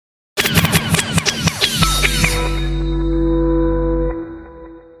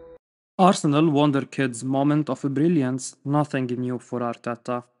Arsenal wonderkid's moment of brilliance, nothing new for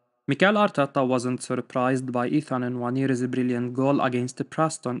Arteta. Mikel Arteta wasn't surprised by Ethan Nwaneri's brilliant goal against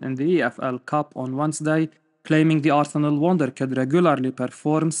Preston in the EFL Cup on Wednesday, claiming the Arsenal wonderkid regularly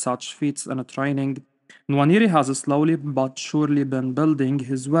performs such feats in training. Nwaneri has slowly but surely been building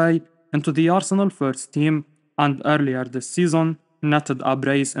his way into the Arsenal first team, and earlier this season netted a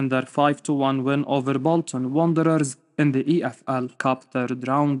brace in their 5-1 win over Bolton Wanderers in the EFL Cup third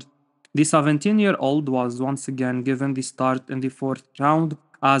round. The 17-year-old was once again given the start in the fourth round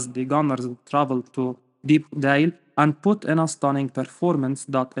as the Gunners traveled to Deepdale and put in a stunning performance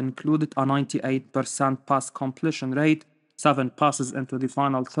that included a 98% pass completion rate, 7 passes into the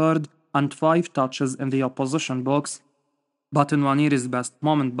final third, and 5 touches in the opposition box. But Nwaneri's best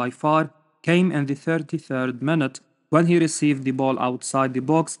moment by far came in the 33rd minute when he received the ball outside the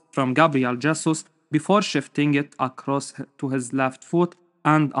box from Gabriel Jesus before shifting it across to his left foot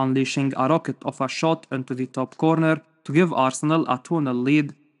and unleashing a rocket of a shot into the top corner to give Arsenal a 2-0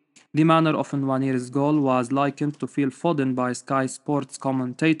 lead. The manner of Nwaneri's goal was likened to Phil Foden by Sky Sports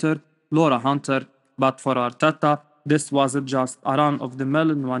commentator Laura Hunter, but for Arteta, this wasn't just a run-of-the-mill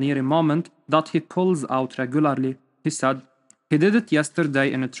Nwaneri moment that he pulls out regularly. He said, "He did it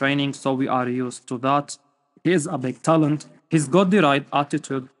yesterday in training, so we are used to that. He is a big talent. He's got the right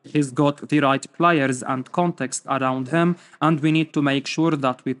attitude. He's got the right players and context around him, and we need to make sure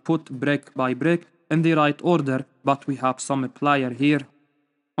that we put brick by brick in the right order, but we have some player here."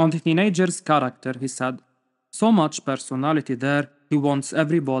 On the teenager's character, he said, "So much personality there. He wants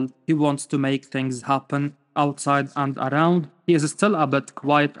every ball. He wants to make things happen outside and around. He is still a bit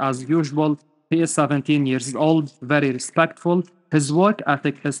quiet as usual. He is 17 years old, very respectful. His work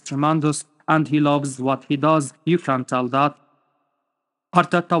ethic is tremendous, and he loves what he does. You can tell that."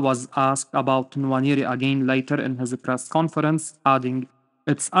 Arteta was asked about Nwaneri again later in his press conference, adding,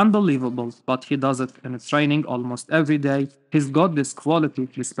 "It's unbelievable, but he does it in training almost every day. He's got this quality,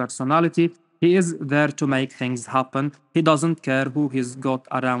 his personality. He is there to make things happen. He doesn't care who he's got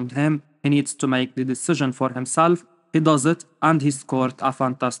around him. He needs to make the decision for himself. He does it, and he scored a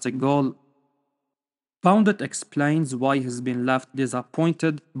fantastic goal." Pundit explains why he's been left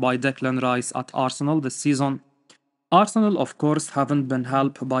disappointed by Declan Rice at Arsenal this season. Arsenal, of course, haven't been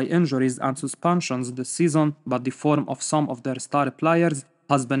helped by injuries and suspensions this season, but the form of some of their star players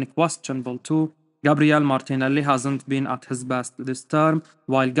has been questionable too. Gabriel Martinelli hasn't been at his best this term,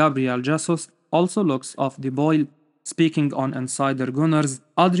 while Gabriel Jesus also looks off the boil. Speaking on Insider Gunners,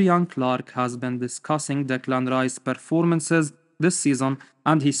 Adrian Clark has been discussing Declan Rice's performances this season,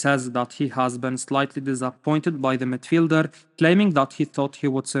 and he says that he has been slightly disappointed by the midfielder, claiming that he thought he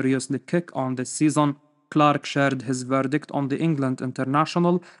would seriously kick on this season. Clark shared his verdict on the England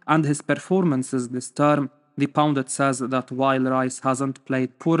international and his performances this term. The Pundit says that while Rice hasn't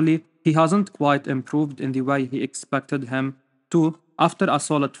played poorly, he hasn't quite improved in the way he expected him to after a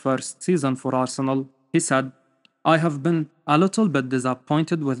solid first season for Arsenal. He said, "I have been a little bit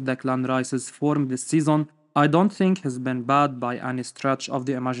disappointed with Declan Rice's form this season. I don't think he's been bad by any stretch of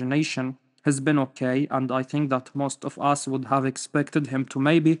the imagination. He's been okay, and I think that most of us would have expected him to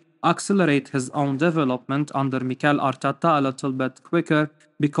maybe accelerate his own development under Mikel Arteta a little bit quicker,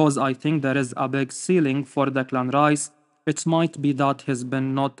 because I think there is a big ceiling for Declan Rice. It might be that he's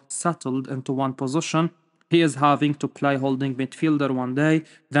been not settled into one position. He is having to play holding midfielder one day,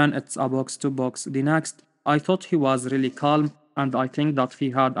 then it's a box to box the next. I thought he was really calm, and I think that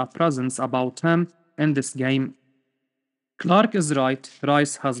he had a presence about him in this game." Clark is right.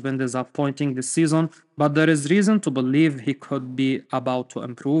 Rice has been disappointing this season, but there is reason to believe he could be about to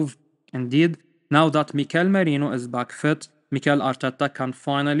improve. Indeed, now that Mikel Merino is back fit, Mikel Arteta can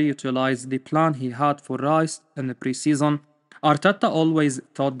finally utilize the plan he had for Rice in the preseason. Arteta always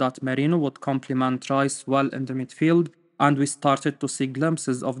thought that Merino would complement Rice well in the midfield, and we started to see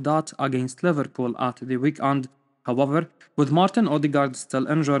glimpses of that against Liverpool at the weekend. However, with Martin Odegaard still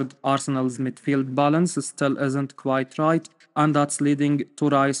injured, Arsenal's midfield balance still isn't quite right, and that's leading to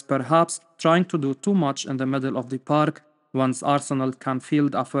Rice perhaps trying to do too much in the middle of the park. Once Arsenal can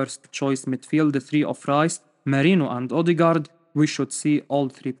field a first-choice midfield three of Rice, Merino and Odegaard, we should see all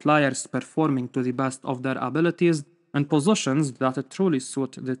three players performing to the best of their abilities in positions that truly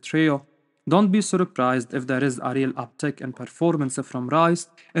suit the trio. Don't be surprised if there is a real uptick in performance from Rice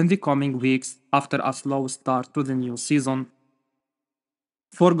in the coming weeks after a slow start to the new season.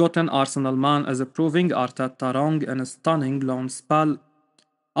 Forgotten Arsenal man is proving Arteta wrong in a stunning loan spell.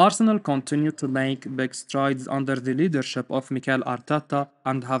 Arsenal continue to make big strides under the leadership of Mikel Arteta,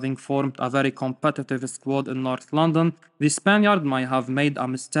 and having formed a very competitive squad in North London, the Spaniard might have made a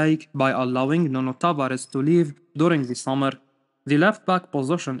mistake by allowing Nuno Tavares to leave during the summer. The left back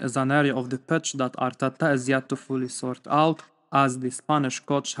position is an area of the pitch that Arteta is yet to fully sort out, as the Spanish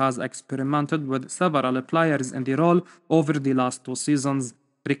coach has experimented with several players in the role over the last 2 seasons.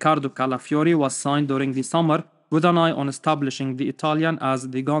 Riccardo Calafiori was signed during the summer with an eye on establishing the Italian as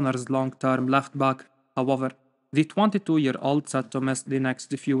the Gunners' long-term left back. However, the 22-year-old set to miss the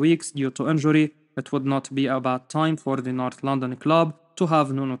next few weeks due to injury. It would not be a bad time for the North London club to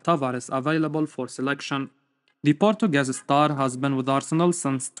have Nuno Tavares available for selection. The Portuguese star has been with Arsenal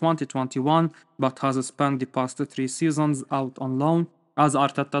since 2021 but has spent the past 3 seasons out on loan, as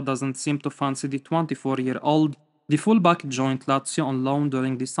Arteta doesn't seem to fancy the 24-year-old. The fullback joined Lazio on loan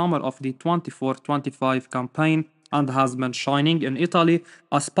during the summer of the 24-25 campaign and has been shining in Italy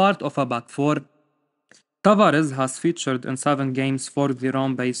as part of a back four. Tavares has featured in 7 games for the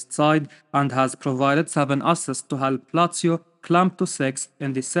Rome-based side and has provided 7 assists to help Lazio climb to 6th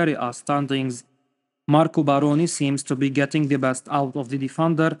in the Serie A standings. Marco Baroni seems to be getting the best out of the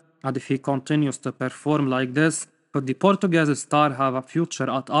defender, and if he continues to perform like this, could the Portuguese star have a future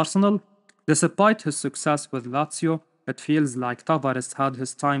at Arsenal? Despite his success with Lazio, it feels like Tavares had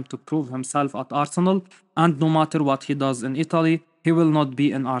his time to prove himself at Arsenal, and no matter what he does in Italy, he will not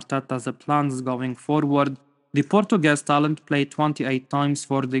be in Arteta's plans going forward. The Portuguese talent played 28 times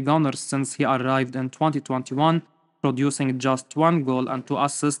for the Gunners since he arrived in 2021, producing just 1 goal and 2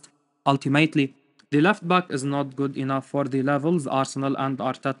 assists. Ultimately, the left back is not good enough for the levels Arsenal and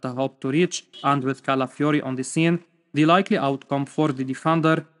Arteta hope to reach, and with Calafiori on the scene, the likely outcome for the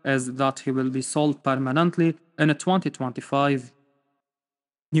defender is that he will be sold permanently in 2025.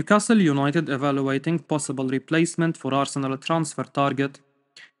 Newcastle United evaluating possible replacement for Arsenal transfer target.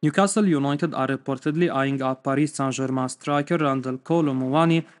 Newcastle United are reportedly eyeing up Paris Saint-Germain striker Randal Kolo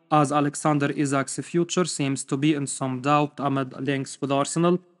Muani, as Alexander Isak's future seems to be in some doubt amid links with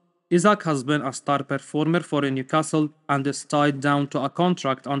Arsenal. Isak has been a star performer for Newcastle and is tied down to a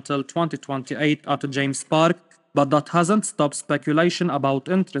contract until 2028 at James Park, but that hasn't stopped speculation about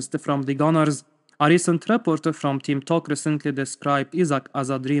interest from the Gunners. A recent report from Team Talk recently described Isak as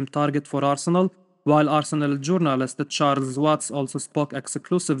a dream target for Arsenal, while Arsenal journalist Charles Watts also spoke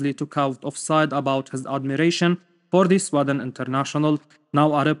exclusively to Count Offside about his admiration for the Sweden international.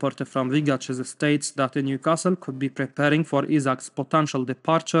 Now a report from Vigaches states that Newcastle could be preparing for Isak's potential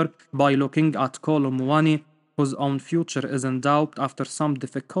departure by looking at Kolo Muani, whose own future is in doubt after some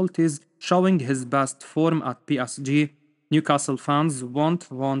difficulties showing his best form at PSG. Newcastle fans won't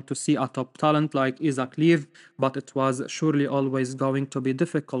want to see a top talent like Isak leave, but it was surely always going to be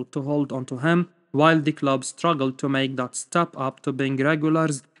difficult to hold on to him while the club struggled to make that step up to being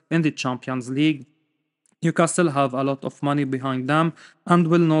regulars in the Champions League. Newcastle have a lot of money behind them and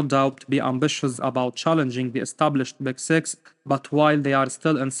will no doubt be ambitious about challenging the established Big Six, but while they are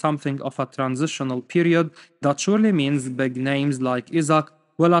still in something of a transitional period, that surely means big names like Isak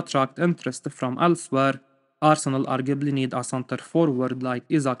will attract interest from elsewhere. Arsenal arguably need a centre forward like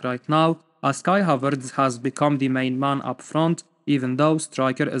Isak right now, as Kai Havertz has become the main man up front, even though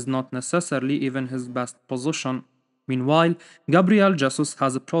striker is not necessarily even his best position. Meanwhile, Gabriel Jesus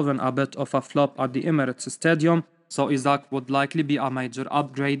has proven a bit of a flop at the Emirates Stadium, so Isak would likely be a major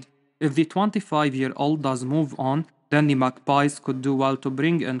upgrade. If the 25-year-old does move on, then the Magpies could do well to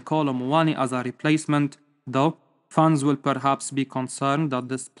bring in Kolo Muani as a replacement, though fans will perhaps be concerned that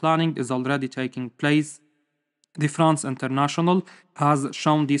this planning is already taking place. The France international has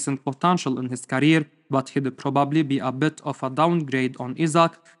shown decent potential in his career, but he'd probably be a bit of a downgrade on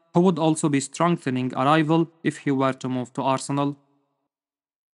Isak, who would also be strengthening a rival if he were to move to Arsenal.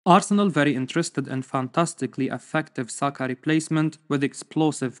 Arsenal very interested in fantastically effective Saka replacement with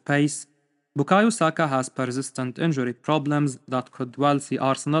explosive pace. Bukayo Saka has persistent injury problems that could well see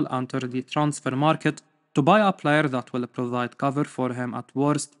Arsenal enter the transfer market to buy a player that will provide cover for him at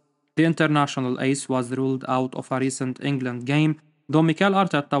worst. The international ace was ruled out of a recent England game, though Mikel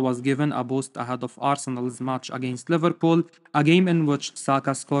Arteta was given a boost ahead of Arsenal's match against Liverpool, a game in which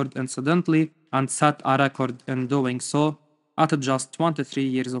Saka scored incidentally and set a record in doing so. At just 23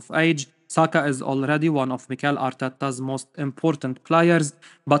 years of age, Saka is already one of Mikel Arteta's most important players,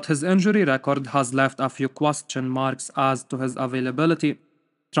 but his injury record has left a few question marks as to his availability.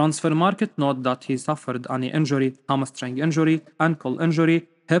 Transfer market note that he suffered any injury, hamstring injury, ankle injury,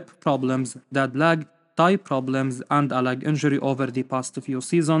 hip problems, dead leg, thigh problems, and a leg injury over the past few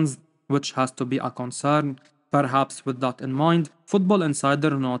seasons, which has to be a concern. Perhaps with that in mind, Football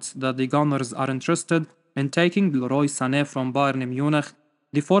Insider notes that the Gunners are interested in taking Leroy Sané from Bayern Munich.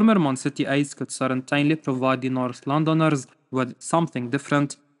 The former Man City ace could certainly provide the North Londoners with something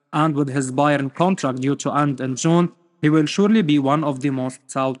different, and with his Bayern contract due to end in June, he will surely be one of the most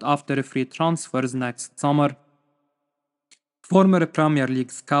sought after free transfers next summer. Former Premier League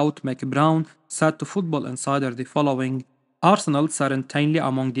scout Mick Brown said to Football Insider the following: Arsenal certainly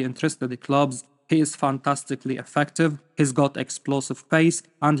among the interested clubs. He is fantastically effective, he's got explosive pace,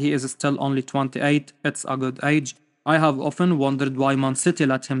 and he is still only 28. It's a good age. I have often wondered why Man City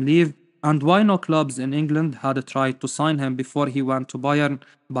let him leave, and why no clubs in England had tried to sign him before he went to Bayern,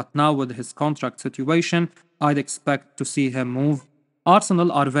 but now with his contract situation, I'd expect to see him move.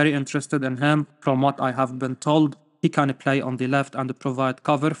 Arsenal are very interested in him, from what I have been told. He can play on the left and provide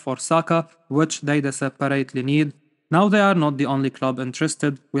cover for Saka, which they desperately need. Now they are not the only club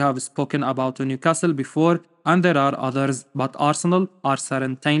interested. We have spoken about Newcastle before, and there are others, but Arsenal are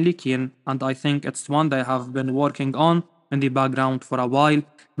certainly keen, and I think it's one they have been working on in the background for a while.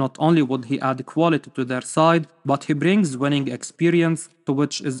 Not only would he add quality to their side, but he brings winning experience, to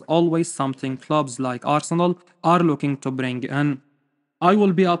which is always something clubs like Arsenal are looking to bring in. I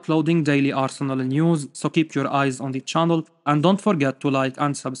will be uploading daily Arsenal news, so keep your eyes on the channel and don't forget to like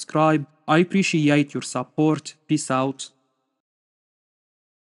and subscribe. I appreciate your support. Peace out.